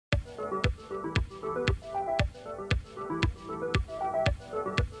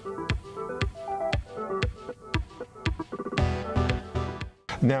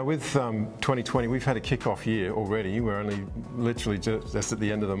Now with 2020, we've had a kick-off year already. We're only literally just at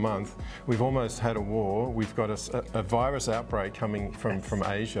the end of the month. We've almost had a war. We've got a virus outbreak coming from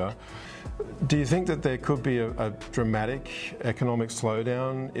Asia. Do you think that there could be a dramatic economic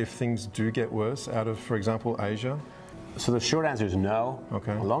slowdown if things do get worse out of, for example, Asia? So the short answer is no.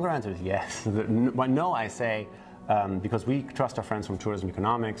 Okay. The longer answer is yes. By no, I say, because we trust our friends from tourism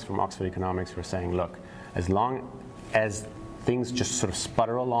economics, from Oxford Economics, who are saying, look, as long as things just sort of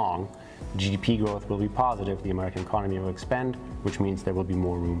sputter along, GDP growth will be positive, the American economy will expand, which means there will be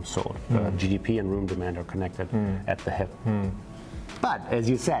more rooms sold. GDP and room demand are connected at the hip. But as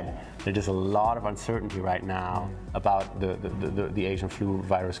you said, there's just a lot of uncertainty right now about the Asian flu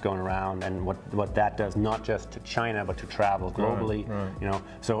virus going around and what that does, not just to China, but to travel globally. Right. You know,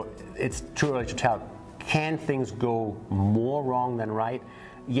 so it's too early to tell. Can things go more wrong than right?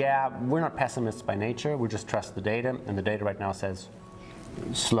 Yeah, we're not pessimists by nature. We just trust the data, and the data right now says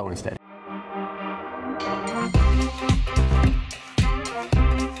slow and steady.